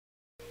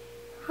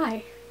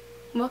Hi,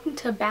 welcome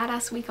to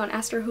Badass Week on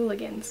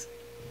Astrohooligans.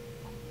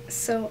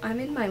 So I'm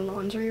in my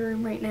laundry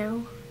room right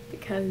now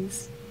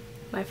because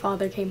my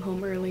father came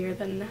home earlier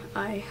than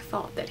I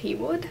thought that he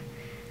would.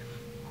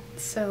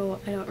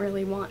 So I don't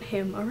really want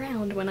him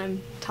around when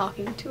I'm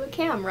talking to a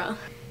camera.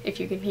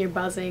 If you can hear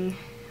buzzing,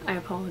 I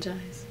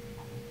apologize.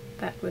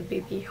 That would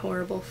be the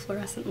horrible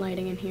fluorescent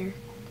lighting in here.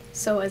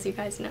 So as you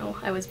guys know,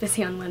 I was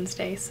busy on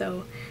Wednesday,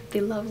 so the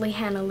lovely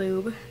Hannah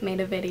Lube made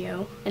a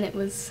video, and it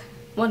was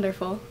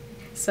wonderful.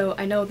 So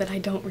I know that I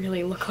don't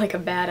really look like a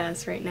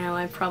badass right now.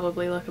 I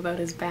probably look about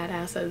as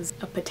badass as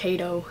a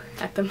potato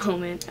at the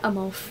moment. I'm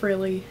all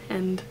frilly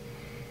and,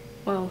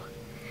 well,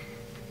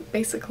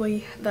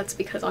 basically that's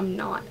because I'm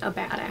not a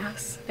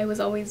badass. I was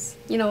always,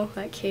 you know,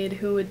 that kid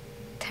who would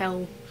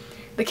tell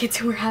the kids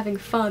who were having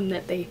fun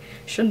that they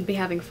shouldn't be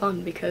having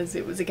fun because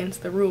it was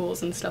against the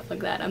rules and stuff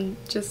like that. I'm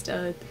just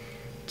a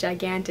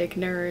gigantic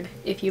nerd.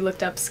 If you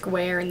looked up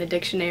square in the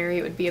dictionary,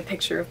 it would be a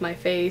picture of my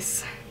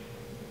face.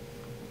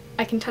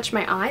 I can touch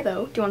my eye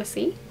though. Do you want to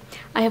see?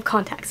 I have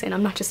contacts in.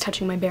 I'm not just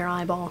touching my bare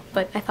eyeball,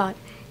 but I thought,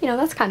 you know,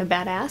 that's kind of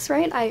badass,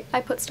 right?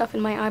 I put stuff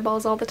in my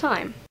eyeballs all the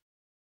time.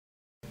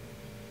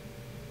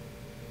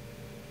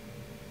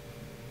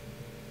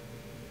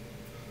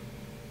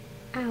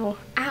 Ow,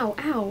 ow,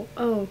 ow,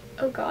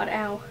 oh god,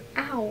 ow,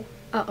 ow,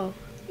 uh-oh.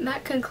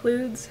 That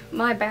concludes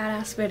my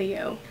badass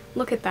video.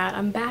 Look at that,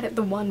 I'm bad at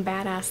the one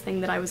badass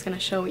thing that I was gonna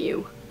show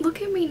you.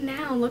 Look at me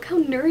now, look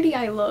how nerdy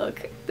I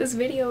look. This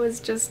video is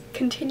just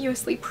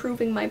continuously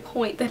proving my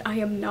point that I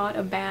am not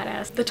a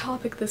badass. The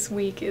topic this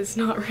week is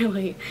not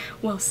really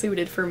well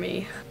suited for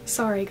me.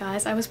 Sorry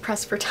guys, I was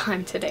pressed for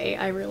time today.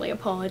 I really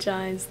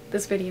apologize.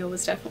 This video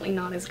was definitely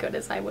not as good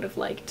as I would have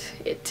liked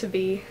it to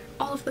be.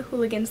 All of the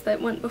hooligans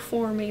that went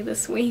before me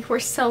this week were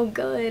so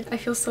good. I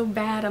feel so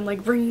bad, I'm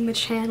like bringing the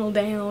channel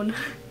down.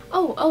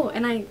 Oh,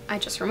 and I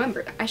just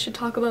remembered, I should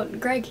talk about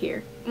Greg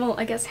here. Well,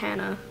 I guess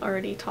Hannah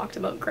already talked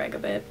about Greg a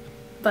bit,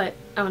 but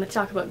I want to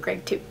talk about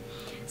Greg too.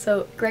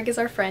 So, Greg is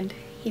our friend,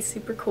 he's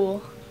super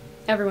cool.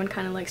 Everyone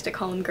kind of likes to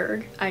call him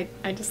Gerg. I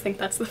just think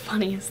that's the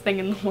funniest thing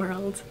in the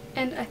world.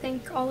 And I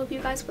think all of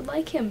you guys would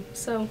like him,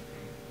 so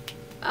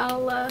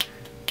I'll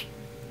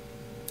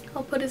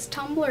put his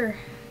Tumblr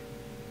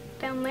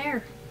down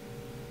there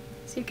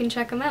so you can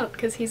check him out,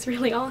 because he's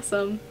really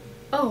awesome.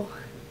 Oh,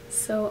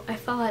 so I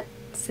thought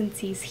since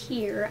he's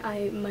here,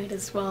 I might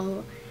as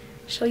well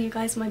show you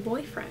guys my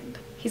boyfriend.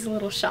 He's a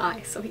little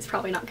shy, so he's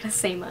probably not gonna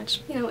say much.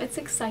 You know, it's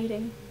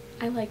exciting.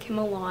 I like him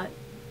a lot,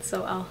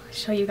 so I'll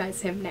show you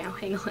guys him now.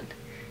 Hang on.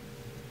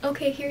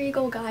 Okay, here you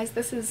go guys.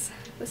 This is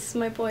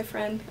my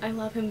boyfriend. I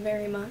love him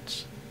very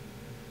much.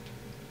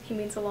 He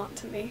means a lot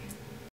to me.